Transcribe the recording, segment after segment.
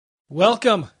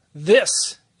Welcome.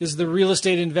 This is the Real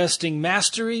Estate Investing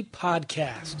Mastery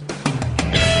Podcast.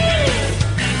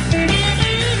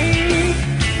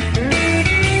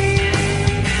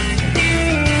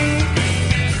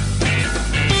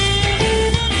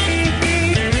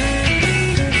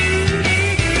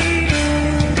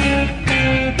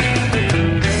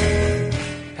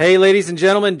 Hey, ladies and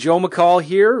gentlemen, Joe McCall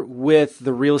here with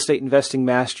the Real Estate Investing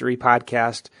Mastery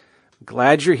Podcast.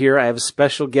 Glad you're here. I have a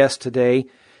special guest today.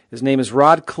 His name is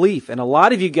Rod Khleif, and a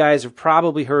lot of you guys have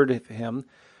probably heard of him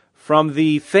from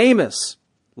the famous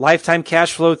Lifetime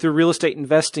Cash Flow Through Real Estate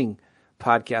Investing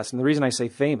podcast. And the reason I say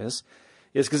famous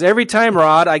is because every time,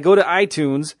 Rod, I go to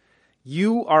iTunes,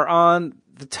 you are on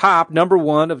the top, number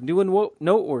one of new and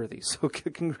noteworthy. So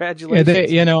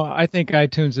congratulations. Yeah, I think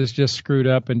iTunes is just screwed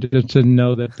up and didn't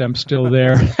know that I'm still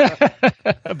there.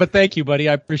 But thank you, buddy.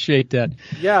 I appreciate that.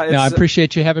 Yeah, I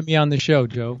appreciate you having me on the show,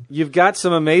 Joe. You've got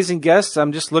some amazing guests.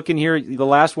 I'm just looking here. The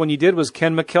last one you did was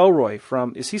Ken McElroy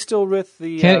from. Is he still with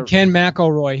the Ken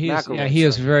McElroy? He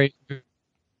is very,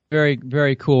 very,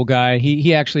 very cool guy.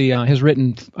 He actually has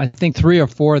written, I think, 3 or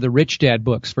 4 of the Rich Dad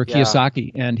books for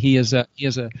Kiyosaki, and he is a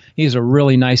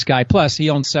really nice guy. Plus, he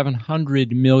owns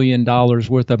 $700 million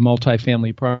worth of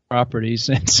multifamily properties,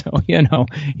 and so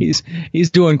he's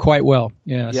doing quite well.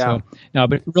 Yeah. So no,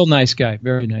 but real nice guy,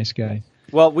 very nice guy.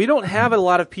 Well, we don't have a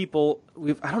lot of people.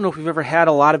 I don't know if we've ever had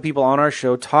a lot of people on our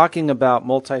show talking about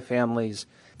multifamilies.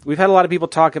 We've had a lot of people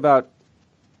talk about.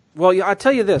 Well, I'll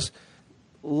tell you this.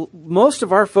 Most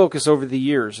of our focus over the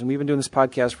years, and we've been doing this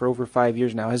podcast for over 5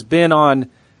 years now, has been on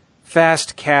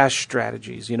fast cash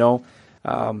strategies,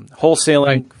 wholesaling,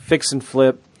 right. Fix and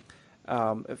flip.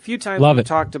 A few times we've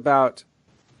talked about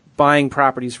buying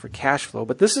properties for cash flow,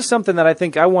 but this is something that I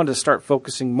think I wanted to start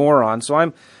focusing more on. So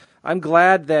I'm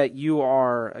glad that you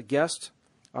are a guest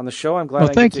on the show. I'm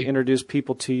glad I get to introduce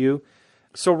people to you.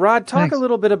 So Rod, talk a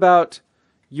little bit about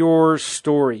your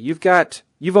story.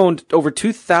 You've owned over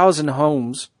 2,000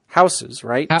 houses,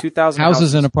 right? 2,000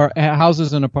 houses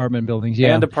and apartment buildings,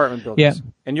 yeah. And apartment buildings.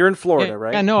 Yeah. And you're in Florida,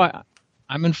 right? Yeah, no,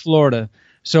 I'm in Florida.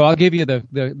 So I'll give you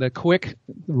the quick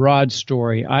Rod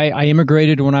story. I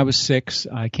immigrated when I was 6.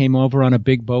 I came over on a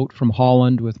big boat from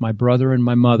Holland with my brother and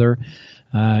my mother,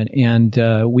 and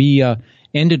we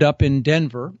ended up in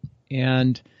Denver,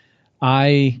 and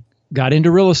I got into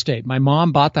real estate. My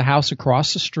mom bought the house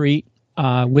across the street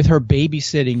with her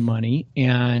babysitting money,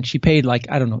 and she paid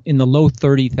in the low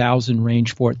 30,000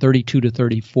 range for it, 32 to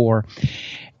 34.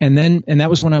 And that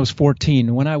was when I was 14.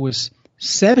 And when I was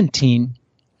 17,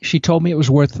 she told me it was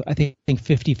worth, I think,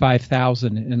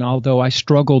 55,000. And although I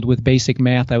struggled with basic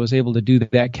math, I was able to do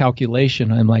that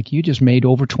calculation. I'm like, you just made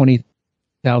over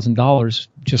 $20,000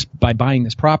 just by buying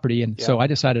this property. And so I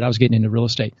decided I was getting into real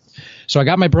estate. So I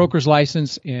got my broker's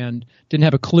license and didn't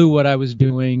have a clue what I was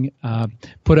doing.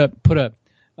 Put a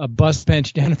bus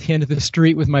bench down at the end of the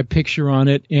street with my picture on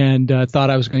it, and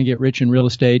thought I was going to get rich in real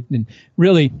estate, and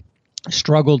really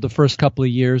struggled the first couple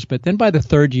of years. But then by the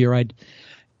third year, I'd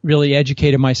really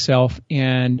educated myself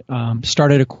and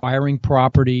started acquiring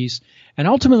properties, and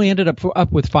ultimately ended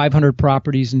up with 500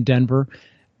 properties in Denver.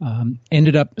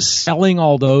 Ended up selling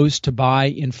all those to buy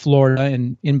in Florida,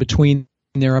 and in between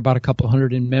there about a couple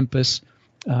hundred in Memphis.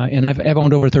 And I've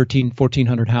owned over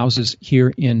 1,400 houses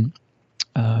here in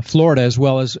Florida, as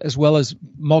well as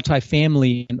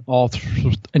multifamily in all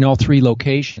 3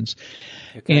 locations.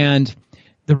 Okay. And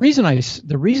the reason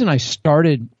I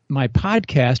started my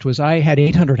podcast was I had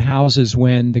 800 houses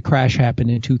when the crash happened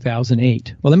in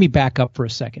 2008. Well, let me back up for a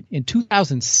second. In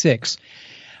 2006.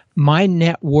 My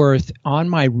net worth on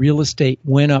my real estate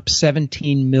went up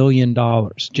 $17 million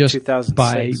just 2006.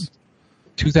 By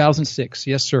 2006.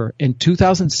 Yes, sir. In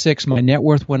 2006, my net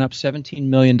worth went up $17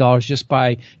 million just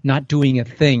by not doing a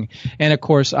thing. And of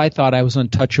course, I thought I was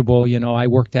untouchable. I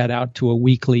worked that out to a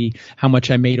weekly, how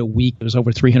much I made a week. It was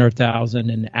over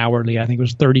 $300,000, and hourly, I think it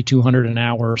was $3,200 an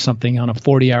hour or something on a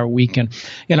 40-hour weekend.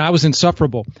 And I was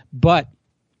insufferable. But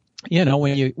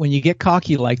when you get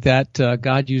cocky like that,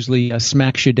 God usually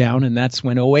smacks you down, and that's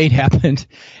when 2008 happened,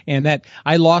 and that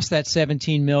I lost that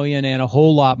 17 million and a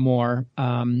whole lot more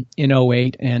in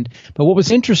 2008. But what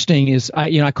was interesting is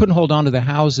I couldn't hold on to the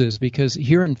houses because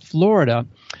here in Florida,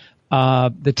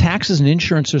 the taxes and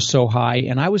insurance are so high,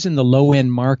 and I was in the low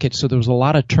end market, so there was a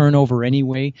lot of turnover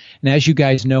anyway. And as you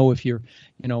guys know, if you're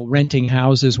renting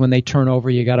houses, when they turn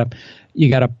over, you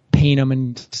gotta paint them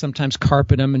and sometimes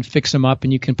carpet them and fix them up,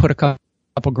 and you can put a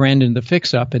couple grand into the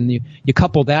fix up, and you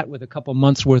couple that with a couple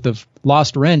months worth of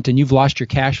lost rent, and you've lost your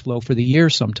cash flow for the year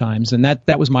sometimes. And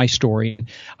that was my story.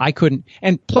 I couldn't,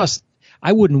 and plus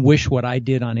I wouldn't wish what I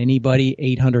did on anybody,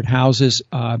 800 houses,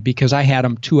 because I had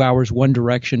them 2 hours one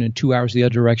direction and 2 hours the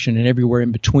other direction and everywhere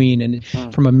in between.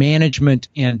 And from a management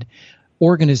and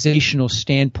organizational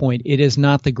standpoint, it is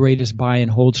not the greatest buy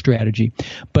and hold strategy.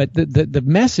 But the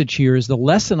message here is the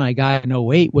lesson I got in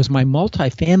 '08 was my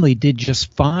multifamily did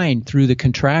just fine through the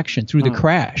contraction, through the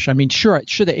crash. I mean, sure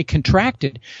that it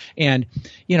contracted, and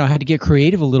I had to get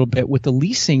creative a little bit with the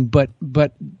leasing, but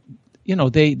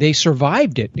they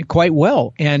survived it quite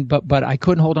well. But I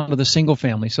couldn't hold on to the single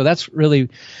family. So that's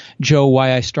really, Joe,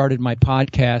 why I started my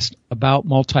podcast about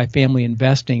multifamily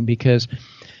investing, because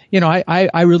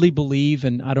I really believe,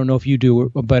 and I don't know if you do,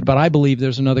 but I believe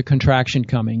there's another contraction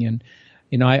coming. And,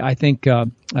 I think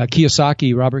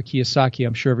Kiyosaki, Robert Kiyosaki,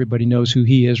 I'm sure everybody knows who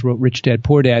he is, wrote Rich Dad,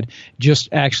 Poor Dad, just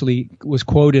actually was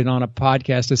quoted on a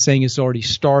podcast as saying it's already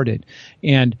started.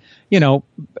 And,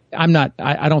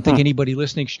 I don't think anybody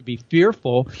listening should be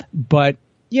fearful, but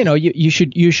you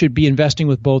should be investing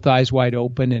with both eyes wide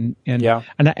open, and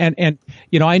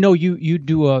I know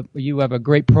you have a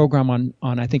great program on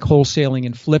I think wholesaling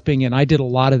and flipping, and I did a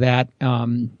lot of that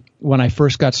when I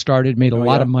first got started, made a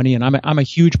lot of money, and I'm a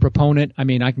huge proponent. I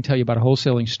mean, I can tell you about a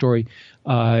wholesaling story,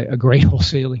 a great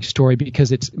wholesaling story,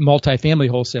 because it's multifamily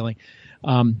wholesaling.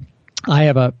 I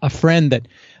have a friend that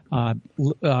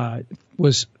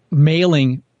was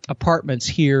mailing apartments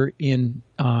here in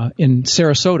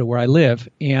Sarasota, where I live,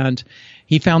 and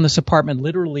he found this apartment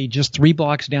literally just 3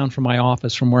 blocks down from my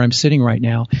office, from where I'm sitting right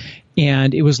now,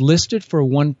 and it was listed for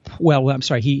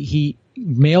he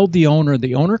mailed the owner.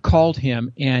 The owner called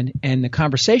him, and the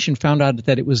conversation found out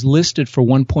that it was listed for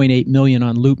 $1.8 million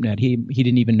on LoopNet. He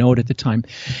didn't even know it at the time,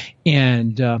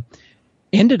 and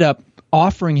ended up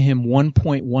offering him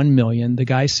 $1.1 million. The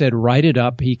guy said, write it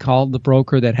up. He called the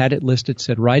broker that had it listed,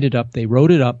 said, write it up. They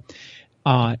wrote it up.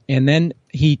 And then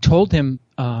he told him,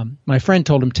 my friend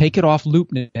told him, take it off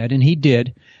LoopNet, and he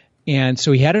did. And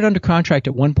so he had it under contract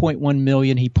at $1.1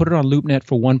 million. He put it on LoopNet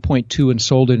for 1.2 and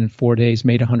sold it in 4 days,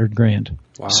 made $100,000.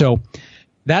 Wow. So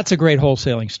that's a great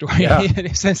wholesaling story. Yeah, sure it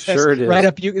is.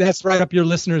 That's right up your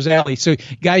listeners' alley. So,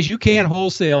 guys, you can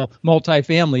wholesale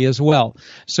multifamily as well.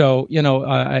 So,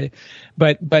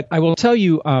 but I will tell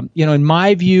you, in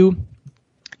my view,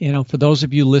 for those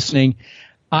of you listening,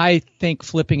 I think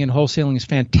flipping and wholesaling is a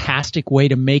fantastic way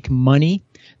to make money.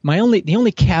 The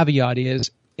only caveat is,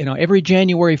 every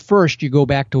January 1st you go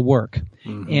back to work,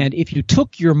 and if you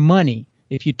took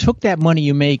that money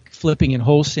you make flipping and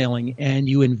wholesaling and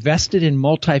you invested in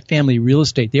multifamily real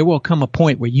estate, there will come a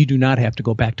point where you do not have to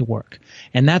go back to work.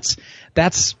 And that's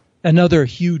another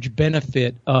huge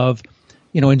benefit of,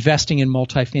 investing in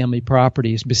multifamily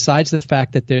properties, besides the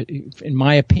fact that in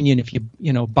my opinion, if you,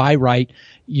 buy right,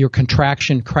 you're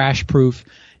contraction crash proof,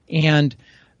 and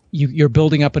you're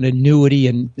building up an annuity,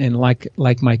 and like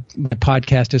my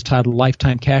podcast is titled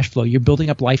Lifetime Cash Flow, you're building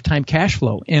up lifetime cash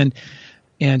flow. And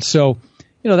so,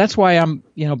 that's why I'm,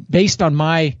 based on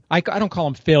I don't call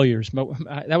them failures, but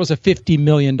that was a $50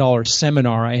 million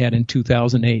seminar I had in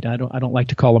 2008. I don't like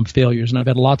to call them failures, and I've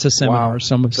had lots of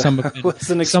seminars. Wow. Some was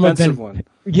an expensive one.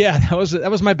 Yeah, that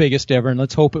was my biggest ever, and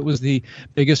let's hope it was the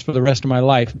biggest for the rest of my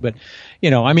life. But,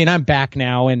 I'm back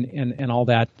now and all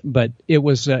that, but it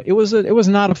was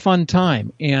not a fun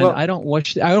time, and I don't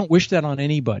wish that on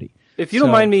anybody. If you don't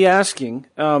mind me asking,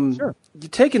 sure. You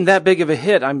taking that big of a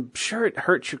hit, I'm sure it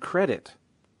hurt your credit.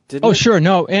 Didn't it? Sure.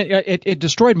 No, it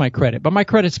destroyed my credit, but my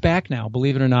credit's back now.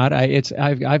 Believe it or not,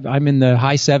 I'm in the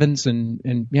high 7s,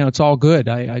 and it's all good.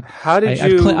 How did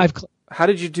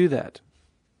you do that?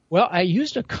 Well, I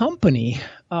used a company.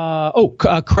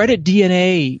 Credit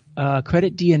DNA.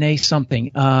 Credit DNA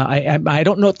something. I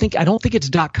don't think it's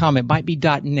 .com. It might be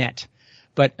 .net.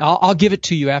 But I'll give it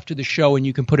to you after the show, and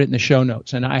you can put it in the show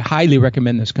notes. And I highly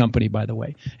recommend this company, by the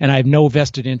way. And I have no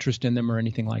vested interest in them or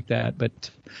anything like that. But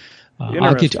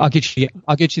I'll get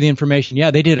you the information.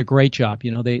 Yeah, they did a great job.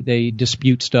 They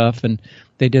dispute stuff, and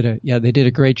they did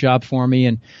a great job for me.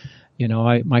 And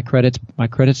my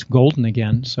credit's golden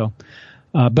again. So,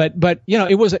 but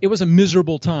it was a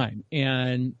miserable time,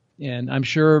 and I'm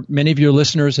sure many of your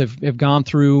listeners have gone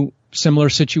through similar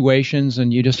situations,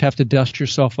 and you just have to dust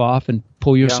yourself off and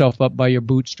pull yourself up by your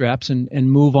bootstraps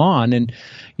and move on. And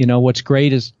what's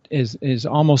great is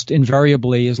almost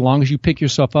invariably, as long as you pick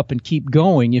yourself up and keep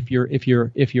going, if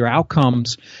your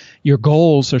outcomes, your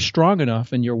goals are strong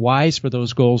enough and your whys for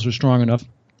those goals are strong enough,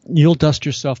 you'll dust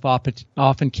yourself off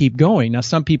and keep going. Now,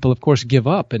 some people, of course, give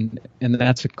up, and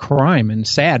that's a crime and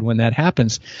sad when that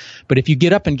happens. But if you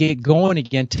get up and get going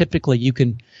again, typically you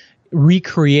can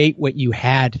recreate what you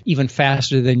had even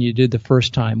faster than you did the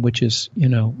first time, which is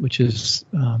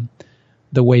the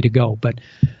way to go. But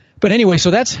But anyway,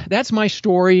 so that's my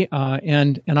story,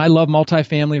 and I love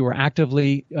multifamily. We're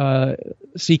actively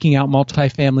seeking out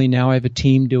multifamily now. I have a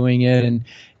team doing it,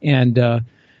 and I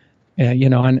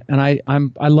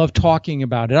love talking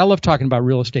about it. I love talking about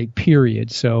real estate,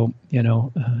 period. So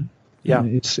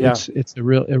it's a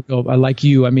real like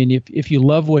you. I mean, if you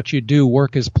love what you do,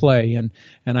 work is play, and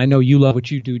I know you love what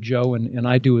you do, Joe, and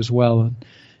I do as well.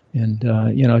 And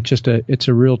it's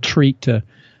a real treat to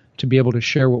be able to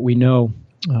share what we know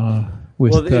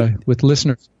with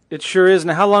listeners. It sure is.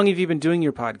 Now, how long have you been doing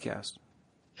your podcast?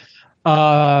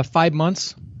 5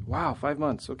 months. Wow, 5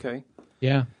 months. Okay.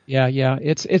 Yeah.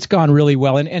 It's gone really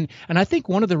well, and I think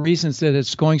one of the reasons that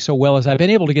it's going so well is I've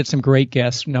been able to get some great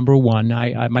guests. Number one,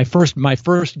 my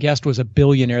first guest was a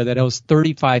billionaire that owns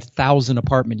 35,000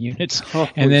 apartment units,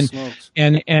 and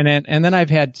then I've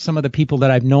had some of the people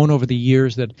that I've known over the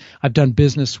years that I've done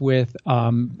business with.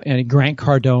 And Grant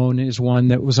Cardone is one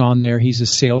that was on there. He's a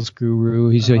sales guru.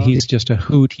 He's just a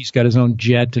hoot. He's got his own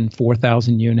jet and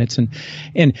 4,000 units,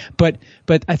 but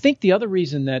I think the other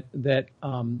reason that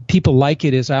people like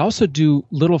it is I also do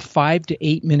little 5 to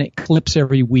 8 minute clips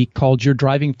every week called Your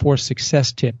Driving Force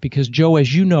Success Tip, because Joe,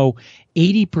 as you know,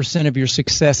 80% of your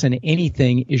success in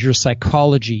anything is your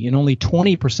psychology, and only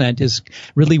 20% is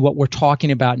really what we're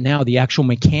talking about now, the actual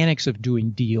mechanics of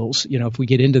doing deals, if we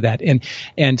get into that.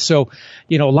 And so,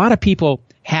 a lot of people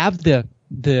have the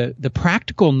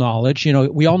practical knowledge.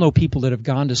 We all know people that have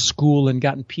gone to school and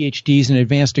gotten PhDs and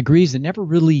advanced degrees that never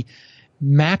really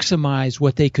maximize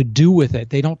what they could do with it.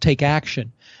 They don't take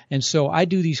action. And so I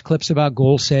do these clips about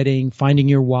goal setting, finding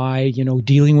your why,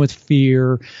 dealing with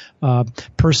fear,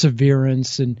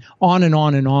 perseverance, and on and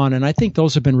on and on. And I think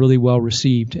those have been really well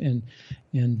received. And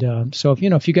so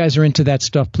if you guys are into that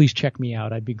stuff, please check me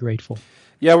out. I'd be grateful.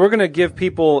 Yeah, we're going to give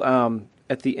people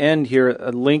at the end here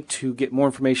a link to get more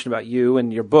information about you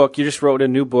and your book. You just wrote a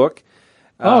new book.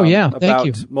 Thank you. About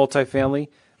multifamily.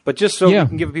 But just so we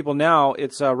can give people now,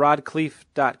 it's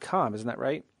rodcleef.com, isn't that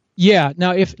right? Yeah.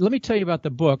 Now, let me tell you about the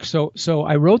book. So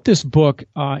I wrote this book,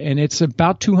 and it's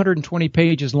about 220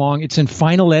 pages long. It's in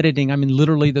final editing. I mean,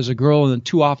 literally, there's a girl in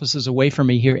 2 offices away from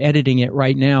me here editing it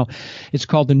right now. It's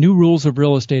called The New Rules of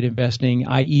Real Estate Investing,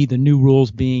 i.e. the new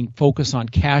rules being focus on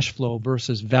cash flow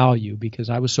versus value, because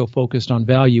I was so focused on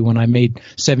value when I made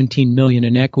 $17 million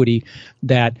in equity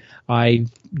that I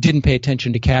didn't pay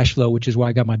attention to cash flow, which is why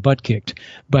I got my butt kicked.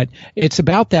 But it's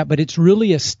about that, but it's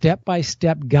really a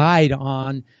step-by-step guide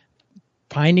on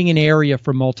finding an area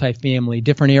for multifamily,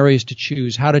 different areas to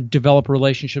choose, how to develop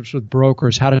relationships with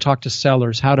brokers, how to talk to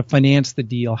sellers, how to finance the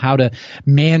deal, how to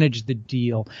manage the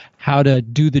deal, how to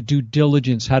do the due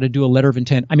diligence, how to do a letter of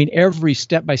intent. I mean, every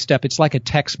step by step, it's like a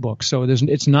textbook. So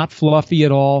it's not fluffy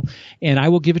at all. And I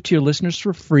will give it to your listeners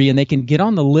for free, and they can get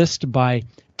on the list by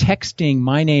texting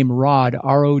my name, Rod,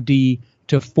 R-O-D,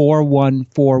 to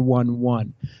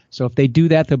 41411. So if they do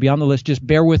that, they'll be on the list. Just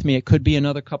bear with me. It could be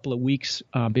another couple of weeks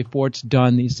before it's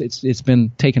done. It's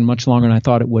been taking much longer than I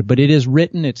thought it would. But it is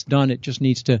written. It's done. It just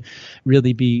needs to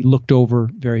really be looked over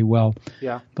very well.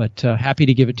 Yeah. But happy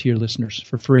to give it to your listeners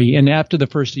for free. And after the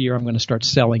first year, I'm going to start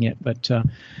selling it. But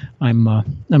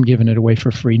I'm giving it away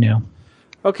for free now.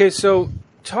 Okay, so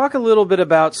talk a little bit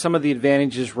about some of the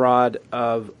advantages, Rod,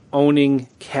 of owning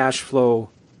cash flow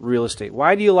real estate.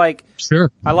 Why do you like?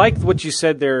 Sure. I like what you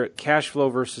said there, cash flow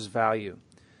versus value.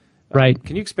 Right.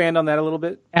 Can you expand on that a little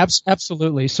bit?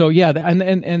 Absolutely. So yeah,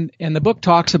 and the book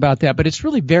talks about that, but it's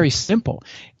really very simple.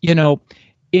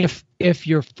 If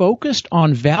you're focused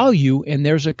on value and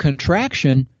there's a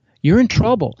contraction, you're in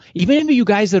trouble. Even you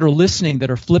guys that are listening that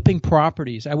are flipping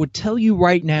properties, I would tell you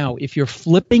right now, if you're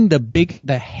flipping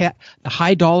the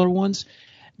high dollar ones,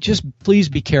 just please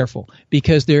be careful,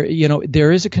 because there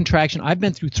is a contraction. I've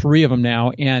been through 3 of them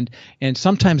now, and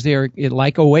sometimes they are,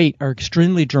 like 08, are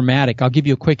extremely dramatic. I'll give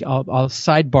you I'll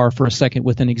sidebar for a second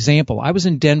with an example. I was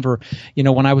in Denver,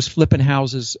 when I was flipping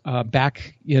houses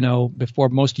back, before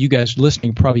most of you guys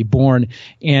listening probably born,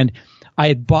 and I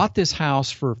had bought this house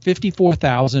for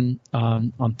 $54,000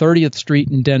 on 30th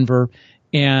Street in Denver.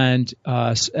 And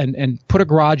put a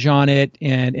garage on it,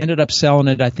 and ended up selling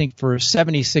it, I think, for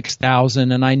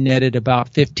 $76,000, and I netted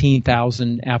about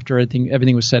 $15,000 after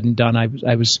everything was said and done. I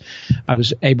was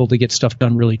able to get stuff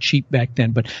done really cheap back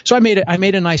then, but so I made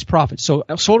a nice profit. So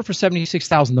I sold it for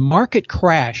 $76,000. The market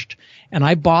crashed, and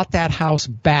I bought that house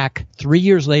back 3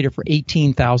 years later for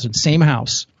 $18,000. Same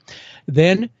house.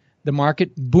 Then the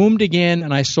market boomed again,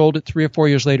 and I sold it 3 or 4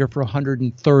 years later for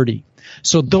 $130,000.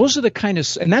 So those are the kind of,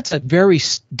 and that's a very,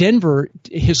 Denver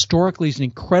historically is an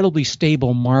incredibly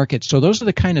stable market. So those are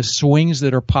the kind of swings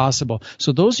that are possible.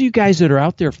 So those of you guys that are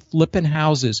out there flipping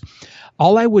houses,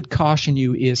 all I would caution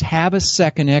you is have a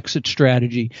second exit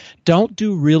strategy. Don't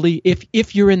do really,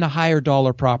 if you're in the higher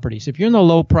dollar properties. If you're in the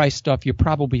low price stuff, you're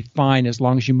probably fine as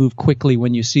long as you move quickly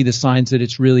when you see the signs that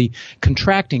it's really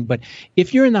contracting. But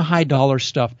if you're in the high dollar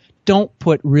stuff, don't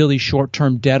put really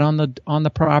short-term debt on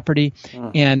the property.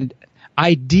 And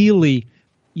ideally,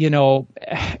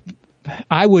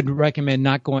 I would recommend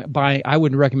I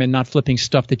would recommend not flipping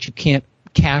stuff that you can't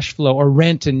cash flow or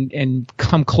rent and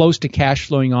come close to cash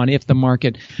flowing on if the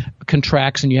market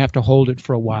contracts and you have to hold it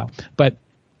for a while. But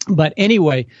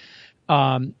anyway,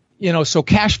 so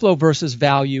cash flow versus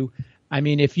value. I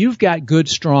mean, if you've got good,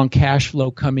 strong cash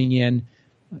flow coming in,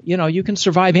 you can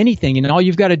survive anything, and all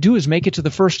you've got to do is make it to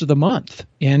the first of the month.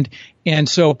 And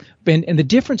the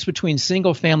difference between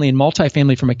single family and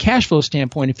multifamily from a cash flow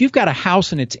standpoint, if you've got a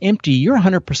house and it's empty, you're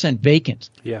 100% vacant.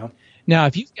 Yeah. Now,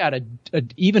 if you've got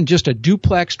even just a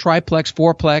duplex, triplex,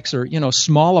 fourplex, or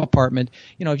small apartment,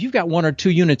 if you've got 1 or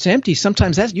 2 units empty,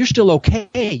 sometimes you're still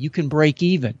okay. You can break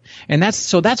even, and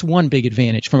that's one big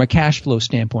advantage from a cash flow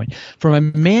standpoint. From a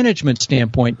management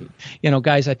standpoint,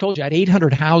 guys, I told you I had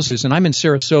 800 houses, and I'm in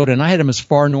Sarasota, and I had them as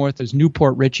far north as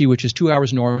Newport Richey, which is 2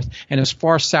 hours north, and as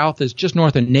far south as just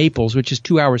north of Naples, which is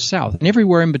 2 hours south, and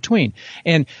everywhere in between.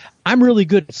 And I'm really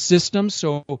good at systems,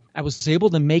 so I was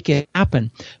able to make it happen.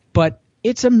 But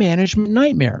it's a management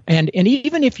nightmare. And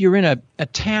even if you're in a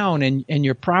town and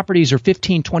your properties are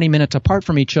 15, 20 minutes apart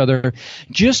from each other,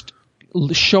 just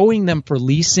showing them for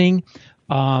leasing,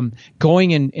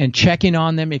 going and checking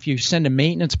on them. If you send a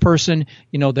maintenance person,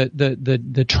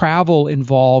 the travel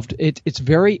involved, it's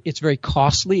very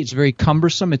costly. It's very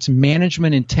cumbersome. It's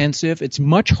management intensive. It's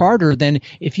much harder than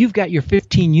if you've got your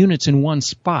 15 units in one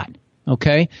spot.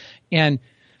 Okay. And,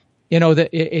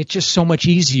 it's just so much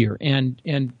easier.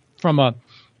 And from a,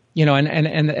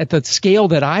 and at the scale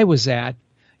that I was at,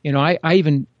 I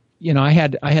even, I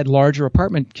had larger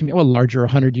larger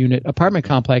 100-unit apartment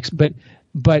complex, but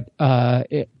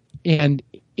and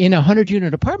in a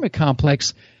 100-unit apartment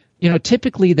complex,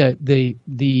 typically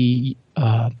the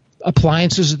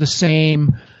appliances are the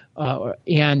same,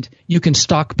 and you can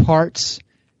stock parts.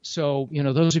 So,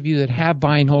 those of you that have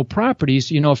buy and hold properties,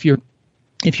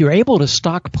 if you're able to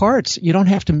stock parts, you don't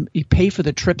have to pay for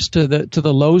the trips to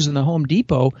the Lowe's and the Home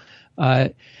Depot,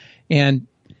 and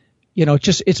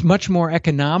it's much more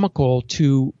economical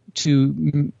to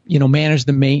manage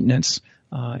the maintenance,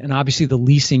 and obviously the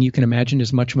leasing, you can imagine,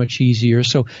 is much easier.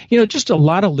 So just a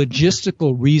lot of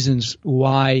logistical reasons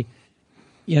why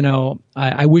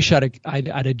I wish I'd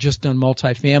have just done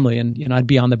multifamily, and I'd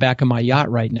be on the back of my yacht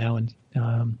right now, and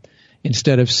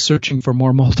instead of searching for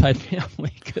more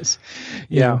multifamily. Because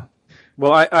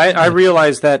well, I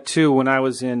realized that too when I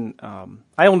was in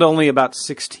I owned only about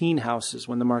 16 houses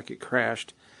when the market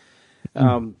crashed,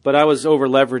 but I was over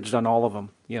leveraged on all of them.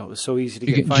 It was so easy to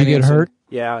get financing. Did you get hurt?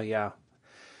 Yeah.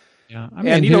 I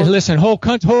mean, listen, whole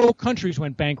countries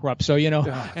went bankrupt, so and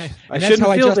that's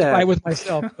how I justify with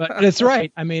myself. But it's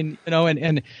right. I mean,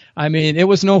 and I mean, it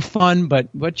was no fun,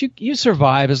 but you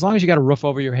survive as long as you got a roof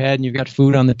over your head and you've got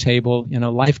food on the table.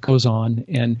 Life goes on,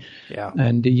 and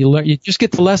you learn. You just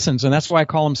get the lessons, and that's why I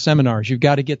call them seminars. You've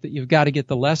got to get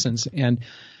the lessons, and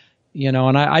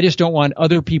and I just don't want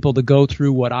other people to go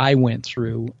through what I went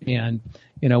through, and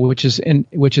which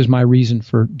is my reason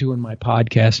for doing my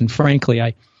podcast. And frankly,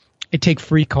 I take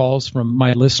free calls from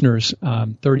my listeners,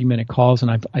 30-minute calls,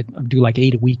 and I do like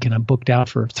 8 a week, and I'm booked out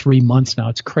for 3 months now.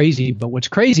 It's crazy, but what's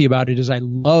crazy about it is I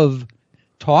love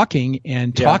talking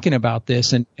about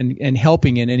this and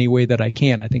helping in any way that I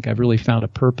can. I think I've really found a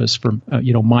purpose for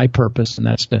my purpose, and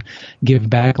that's to give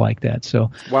back like that.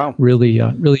 So wow, really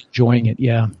enjoying it.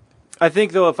 Yeah. I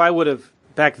think though, if I would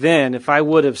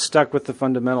have stuck with the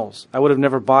fundamentals, I would have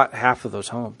never bought half of those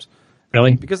homes.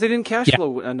 Really? Because they didn't cash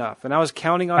flow enough, and I was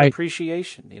counting on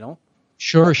appreciation,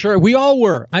 Sure. We all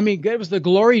were. I mean, it was the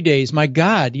glory days. My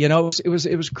God, it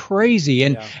was crazy,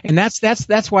 and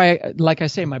that's why, like I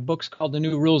say, my book's called The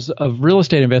New Rules of Real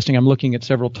Estate Investing. I'm looking at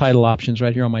several title options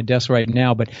right here on my desk right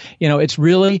now, but it's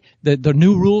really the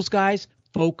new rules, guys.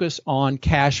 Focus on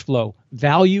cash flow,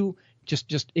 value.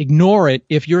 Just ignore it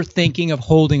if you're thinking of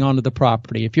holding onto the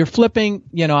property. If you're flipping,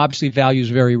 obviously value is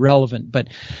very relevant, but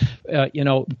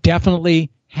definitely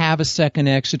have a second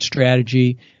exit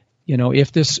strategy.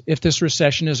 If this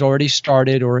recession has already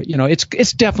started, or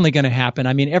it's definitely going to happen.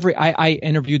 I mean, I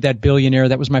interviewed that billionaire.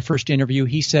 That was my first interview.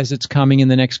 He says it's coming in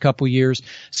the next couple of years.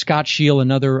 Scott Scheel,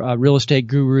 another real estate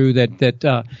guru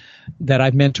that that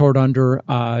I've mentored under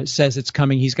says it's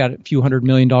coming. He's got a few $100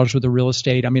 million worth of real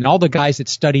estate. I mean, all the guys that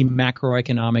study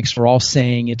macroeconomics are all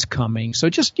saying it's coming. So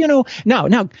just, now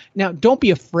don't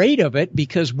be afraid of it,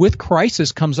 because with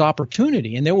crisis comes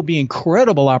opportunity, and there will be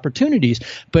incredible opportunities.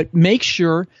 But make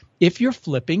sure, if you're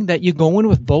flipping, that you go in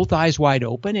with both eyes wide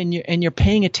open, and you're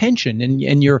paying attention,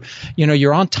 and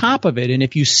you're on top of it. And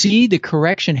if you see the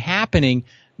correction happening,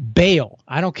 bail.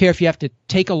 I don't care if you have to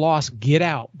take a loss, get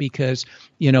out, because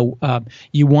you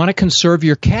want to conserve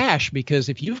your cash, because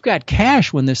if you've got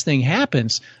cash when this thing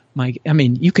happens,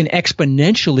 you can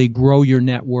exponentially grow your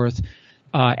net worth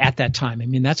at that time. I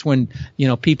mean, that's when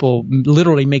people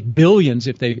literally make billions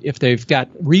if they've got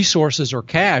resources or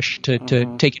cash to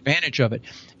take advantage of it.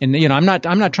 And I'm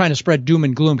not trying to spread doom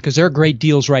and gloom, because there are great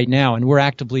deals right now, and we're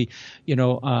actively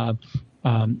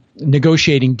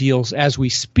negotiating deals as we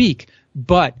speak.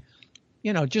 But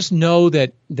just know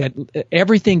that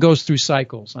everything goes through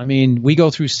cycles. I mean, we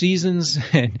go through seasons,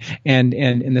 and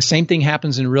the same thing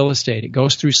happens in real estate. It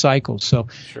goes through cycles. So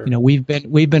sure. We've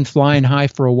been flying high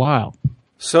for a while.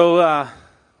 So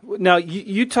now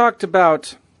you talked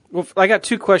about. Well, I got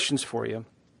two questions for you.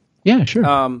 Yeah, sure.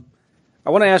 I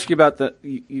want to ask you about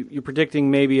you're predicting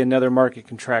maybe another market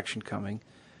contraction coming,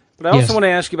 but I also want to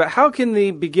ask you about how can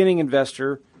the beginning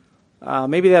investor,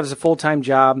 maybe that has a full-time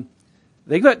job.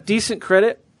 They got decent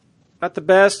credit, not the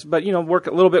best, but work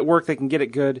a little bit. They can get it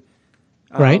good.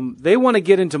 Right. They want to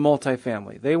get into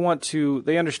multifamily.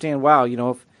 They understand. Wow,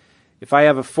 if I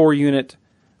have a 4-unit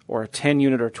or a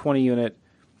 10-unit or a 20-unit,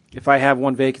 if I have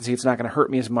one vacancy, it's not going to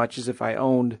hurt me as much as if I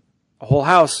owned a whole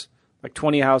house, like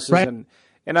 20 houses. Right.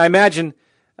 And I imagine.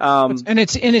 And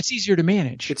it's easier to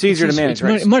manage. It's easier to manage,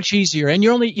 right? Much easier. And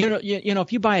you're only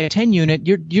if you buy a 10-unit,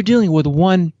 you're dealing with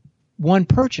one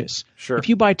purchase. Sure. If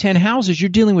you buy 10 houses, you're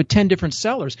dealing with 10 different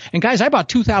sellers. And guys, I bought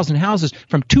 2,000 houses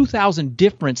from 2,000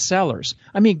 different sellers.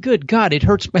 I mean, good God, it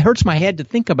hurts my head to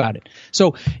think about it.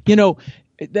 So,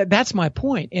 that's my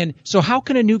point. And so how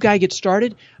can a new guy get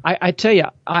started? I tell you,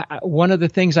 one of the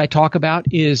things I talk about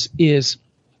is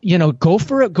go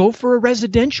for a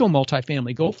residential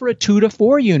multifamily, go for a 2 to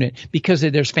 4 unit, because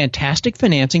there's fantastic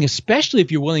financing, especially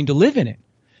if you're willing to live in it.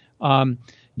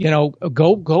 You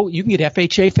can get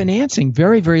FHA financing,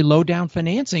 very, very low down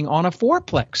financing on a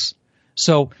 4-plex.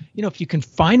 So, if you can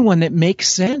find one that makes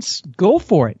sense, go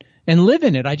for it and live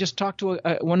in it. I just talked to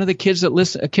one of the kids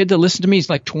a kid that listened to me.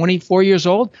 He's like 24 years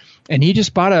old, and he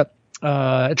just bought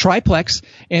a triplex,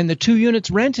 and the 2 units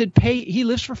rented, he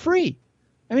lives for free.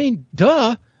 I mean,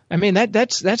 duh. I mean,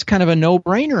 that's kind of a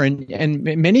no-brainer, and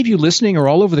many of you listening are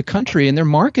all over the country, and there are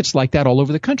markets like that all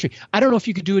over the country. I don't know if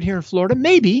you could do it here in Florida,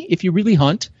 maybe if you really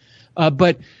hunt,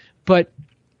 but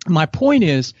my point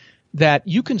is that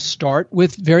you can start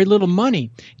with very little money,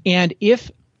 and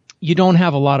if you don't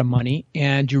have a lot of money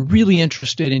and you're really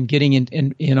interested in getting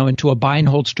into a buy and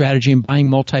hold strategy and buying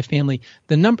multifamily,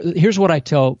 here's what I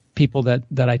tell people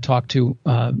that I talk to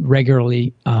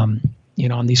regularly.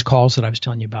 On these calls that I was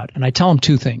telling you about. And I tell them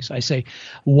 2 things. I say,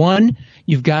 1,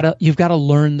 you've got to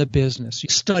learn the business.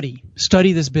 Study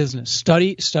this business.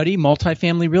 Study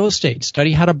multifamily real estate.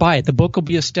 Study how to buy it. The book will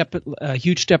be a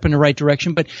huge step in the right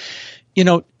direction, but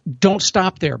don't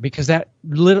stop there, because that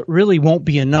really won't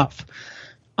be enough.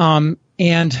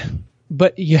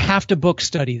 But you have to book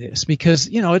study this, because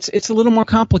it's a little more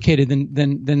complicated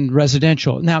than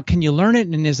residential. Now, can you learn it,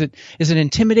 and is it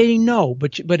intimidating? No,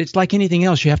 but it's like anything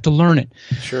else. You have to learn it.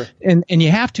 Sure. And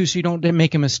you have to, so you don't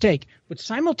make a mistake. But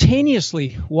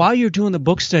simultaneously, while you're doing the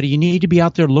book study, you need to be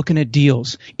out there looking at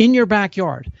deals in your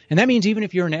backyard. And that means even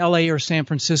if you're in LA or San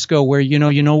Francisco, where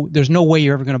there's no way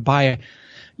you're ever going to buy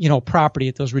a property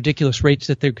at those ridiculous rates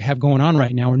that they have going on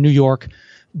right now, or New York,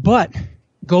 but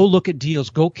go look at deals.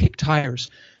 Go kick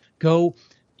tires. Go,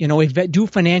 do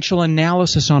financial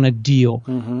analysis on a deal,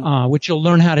 which you'll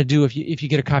learn how to do if you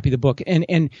get a copy of the book,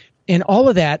 and all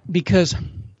of that, because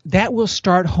that will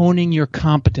start honing your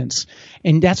competence,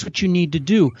 and that's what you need to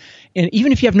do. And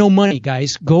even if you have no money,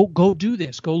 guys, go do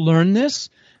this. Go learn this.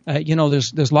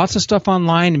 There's lots of stuff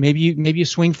online. Maybe you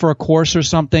swing for a course or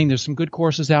something. There's some good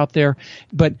courses out there,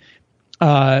 but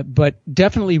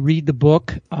definitely read the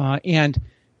book and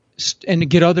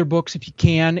get other books if you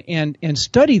can, and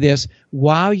study this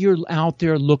while you're out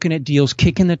there looking at deals,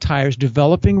 kicking the tires,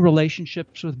 developing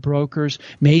relationships with brokers,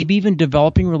 maybe even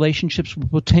developing relationships with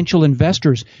potential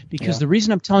investors. Because the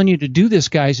reason I'm telling you to do this,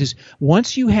 guys, is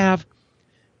once you have,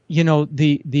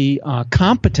 the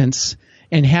competence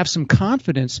and have some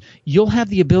confidence, you'll have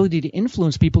the ability to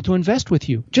influence people to invest with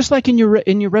you, just like in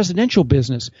your residential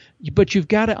business. But you've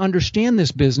got to understand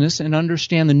this business and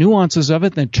understand the nuances of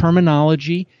it, the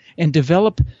terminology, and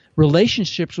develop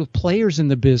relationships with players in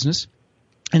the business.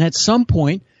 And at some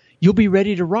point, you'll be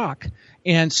ready to rock.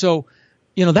 And so,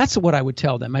 that's what I would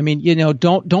tell them. I mean,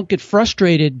 don't get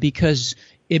frustrated because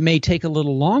it may take a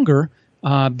little longer.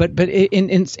 But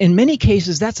in many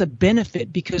cases, that's a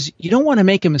benefit because you don't want to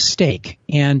make a mistake.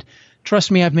 And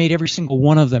trust me, I've made every single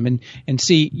one of them. And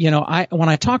see, when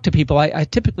I talk to people, I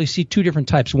typically see two different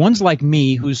types. One's like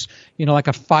me, who's, like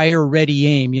a fire ready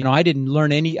aim. I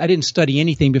didn't study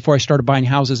anything before I started buying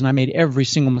houses, and I made every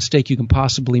single mistake you can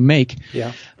possibly make.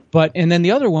 Yeah. And then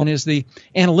the other one is the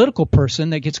analytical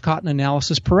person that gets caught in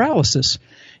analysis paralysis.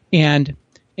 And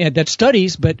that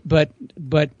studies, but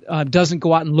doesn't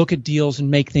go out and look at deals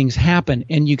and make things happen.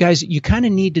 And you guys, you kind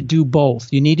of need to do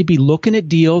both. You need to be looking at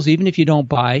deals, even if you don't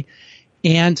buy,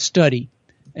 and study.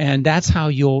 And that's how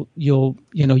you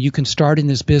can start in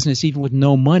this business even with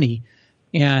no money.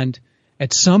 And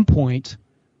at some point,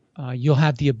 you'll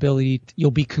have the ability.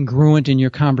 You'll be congruent in your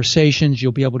conversations.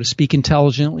 You'll be able to speak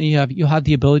intelligently. You'll have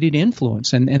the ability to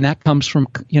influence, and that comes from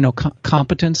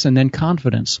competence and then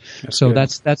confidence.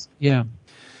 That's yeah.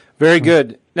 Very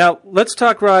good. Now, let's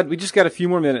talk, Rod. We just got a few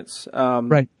more minutes.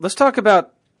 Right. Let's talk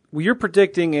about, you're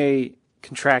predicting a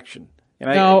contraction.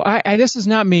 And this is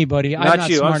not me, buddy. I'm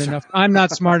not smart enough. I'm not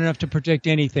smart enough to predict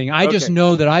anything. I just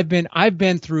know that I've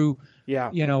been through,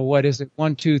 what is it?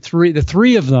 1, 2, 3, the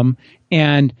three of them.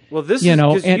 And, well, this is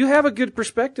because you have a good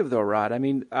perspective, though, Rod. I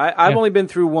mean, I've only been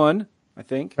through one, I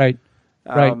think. Right.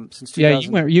 Right. Since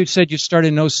 2000. Yeah, you said you started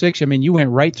in 06. I mean, you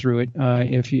went right through it.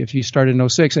 If you started in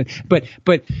 06, but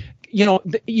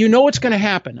it's going to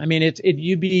happen. I mean,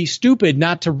 you'd be stupid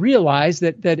not to realize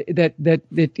that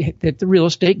the real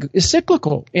estate is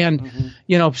cyclical, and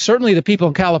certainly the people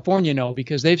in California know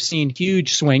because they've seen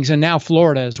huge swings, and now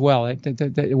Florida as well.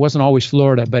 It wasn't always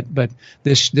Florida, but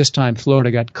this time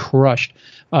Florida got crushed.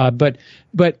 But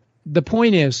the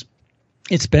point is,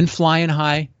 it's been flying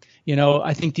high.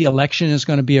 I think the election is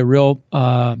going to be a real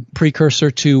precursor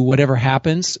to whatever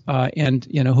happens and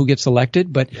who gets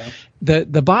elected. But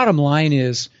the bottom line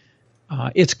is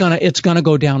it's gonna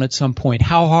go down at some point.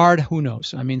 How hard? Who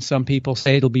knows? I mean, some people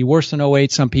say it'll be worse than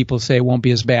 '08. Some people say it won't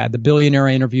be as bad. The billionaire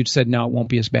I interviewed said no, it won't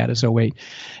be as bad as '08.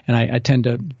 And I tend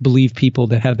to believe people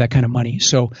that have that kind of money.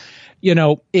 So,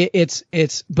 but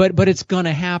it's going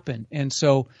to happen. And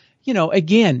so,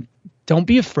 again, don't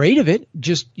be afraid of it.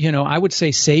 Just, I would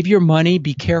say save your money,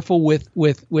 be careful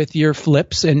with your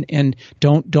flips, and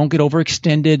don't get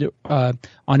overextended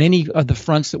on any of the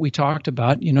fronts that we talked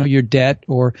about, your debt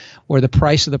or the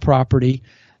price of the property.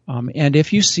 And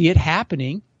if you see it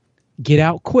happening, get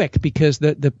out quick, because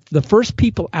the first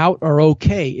people out are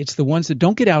okay. It's the ones that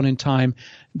don't get out in time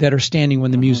that are standing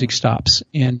when the music stops.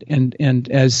 And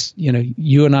as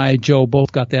you and I, Joe,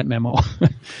 both got that memo.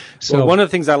 So one of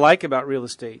the things I like about real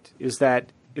estate is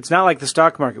that it's not like the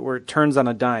stock market where it turns on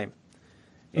a dime,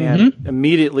 and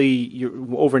immediately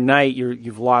overnight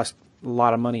you've lost a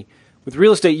lot of money. With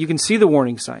real estate, you can see the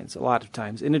warning signs a lot of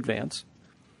times in advance.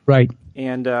 Right.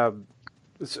 And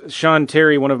Sean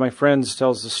Terry, one of my friends,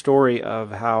 tells the story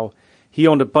of how he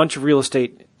owned a bunch of real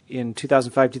estate in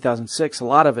 2005, 2006, a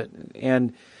lot of it.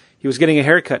 And he was getting a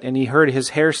haircut, and he heard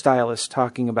his hairstylist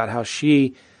talking about how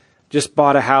she just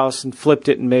bought a house and flipped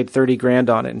it and made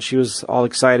 $30,000 on it. And she was all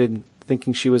excited,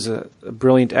 thinking she was a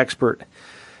brilliant expert.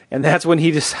 And that's when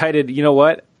he decided, you know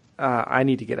what, I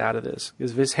need to get out of this.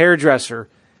 Because if his hairdresser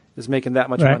is making that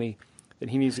much money, then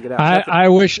he needs to get out. I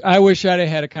wish I'd have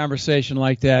had a conversation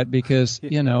like that, because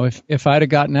if I'd have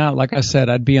gotten out, like I said,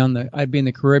 I'd be in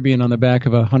the Caribbean on the back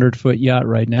of a 100-foot yacht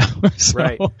right now.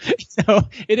 Right. So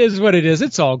it is what it is.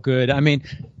 It's all good. I mean,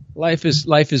 life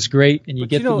is great, and you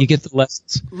get the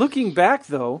lessons. Looking back,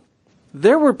 though,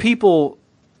 there were people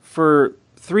for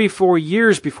 3-4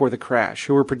 years before the crash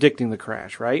who were predicting the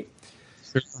crash, right?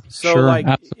 So,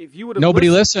 if you would have nobody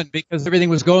listened because everything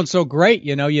was going so great,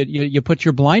 you put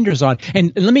your blinders on.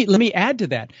 And let me add to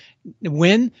that.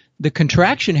 When the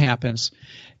contraction happens,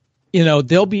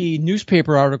 there'll be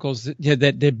newspaper articles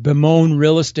that bemoan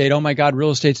real estate. Oh my God,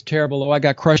 real estate's terrible. Oh, I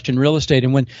got crushed in real estate.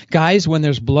 And when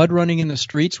there's blood running in the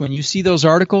streets, when you see those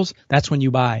articles, that's when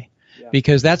you buy. Yeah.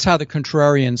 Because that's how the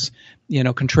contrarian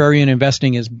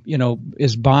investing is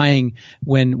buying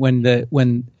when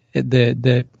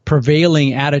the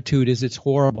prevailing attitude is it's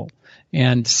horrible.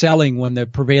 and selling when the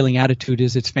prevailing attitude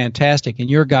is it's fantastic. And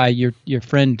your guy, your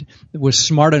friend, was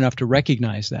smart enough to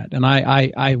recognize that, and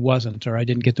I wasn't, or I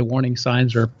didn't get the warning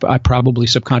signs, or I probably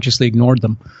subconsciously ignored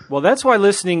them. Well, that's why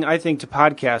listening, I think, to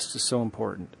podcasts is so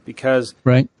important, because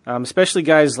right, especially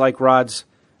guys like Rod's,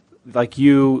 like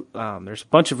you, there's a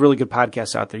bunch of really good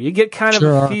podcasts out there. You get kind of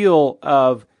a feel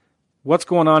of what's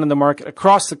going on in the market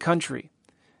across the country.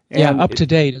 And up to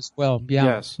date as well. Yeah.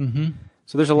 Yes. Mm-hmm.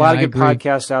 So there's a lot of good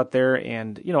podcasts out there.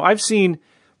 And, I've seen,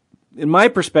 in my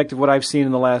perspective, what I've seen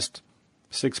in the last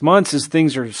 6 months is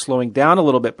things are slowing down a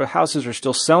little bit, but houses are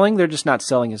still selling. They're just not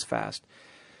selling as fast.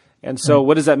 And so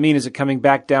what does that mean? Is it coming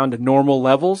back down to normal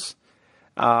levels?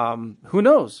 Who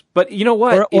knows? But you know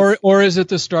what? Or is it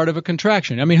the start of a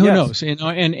contraction? I mean, who knows?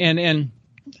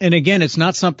 And again, it's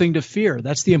not something to fear.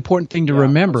 That's the important thing to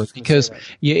remember, because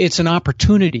it's an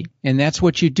opportunity, and that's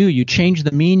what you do. You change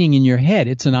the meaning in your head.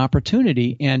 It's an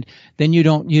opportunity, and then you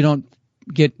don't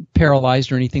get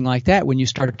paralyzed or anything like that when you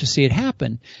start to see it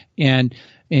happen. And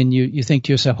you think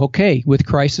to yourself, okay, with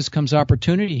crisis comes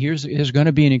opportunity. Here's going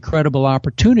to be an incredible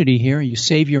opportunity here. You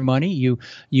save your money.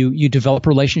 You develop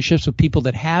relationships with people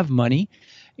that have money.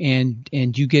 And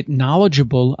you get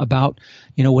knowledgeable about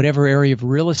whatever area of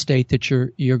real estate that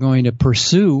you're going to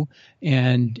pursue,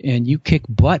 and you kick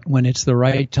butt when it's the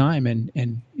right time,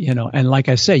 and like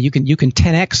I say, you can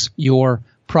 10x your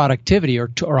productivity or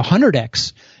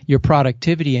 100x your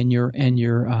productivity and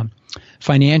your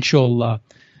financial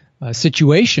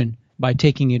situation by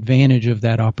taking advantage of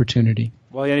that opportunity.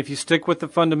 Well, and if you stick with the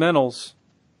fundamentals,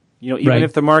 even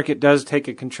if the market does take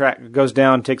a goes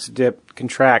down, takes a dip,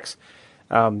 contracts.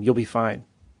 You'll be fine.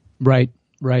 Right.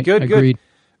 Good. Agreed.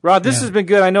 Rod, this has been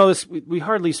good. I know this. We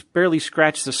barely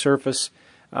scratched the surface,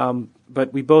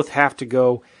 but we both have to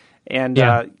go. And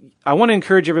I want to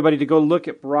encourage everybody to go look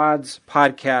at Rod's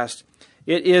podcast.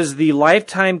 It is the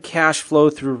Lifetime Cash Flow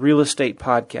Through Real Estate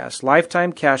podcast.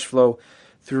 Lifetime Cash Flow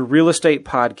Through Real Estate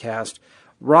podcast.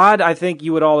 Rod, I think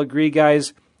you would all agree,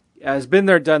 guys, has been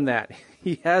there, done that.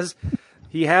 He has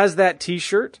that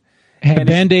T-shirt. And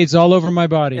Band-Aids all over my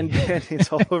body. And Band-Aids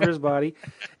all over his body.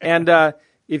 And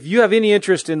if you have any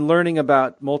interest in learning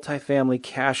about multifamily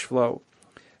cash flow,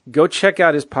 go check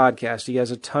out his podcast. He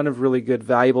has a ton of really good,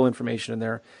 valuable information in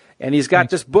there. And he's got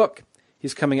this book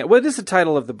he's coming out. What is the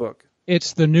title of the book?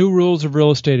 It's The New Rules of Real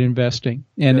Estate Investing.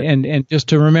 And just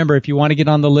to remember, if you want to get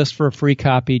on the list for a free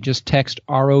copy, just text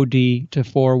ROD to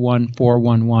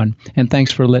 41411. And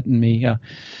thanks for letting me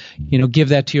give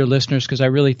that to your listeners, because I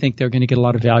really think they're going to get a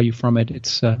lot of value from it.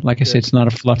 It's like I said, it's not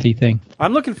a fluffy thing.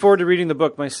 I'm looking forward to reading the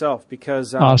book myself,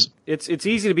 because awesome. It's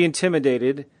easy to be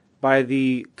intimidated by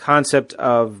the concept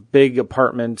of big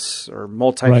apartments or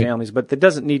multifamilies, but that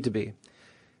doesn't need to be.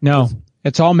 No,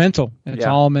 it's all mental. It's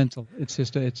all mental. It's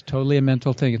just it's totally a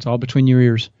mental thing. It's all between your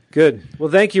ears. Good. Well,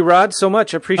 thank you, Rod, so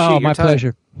much. I appreciate your time. Oh, my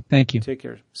pleasure. Thank you. Take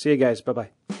care. See you guys. Bye-bye.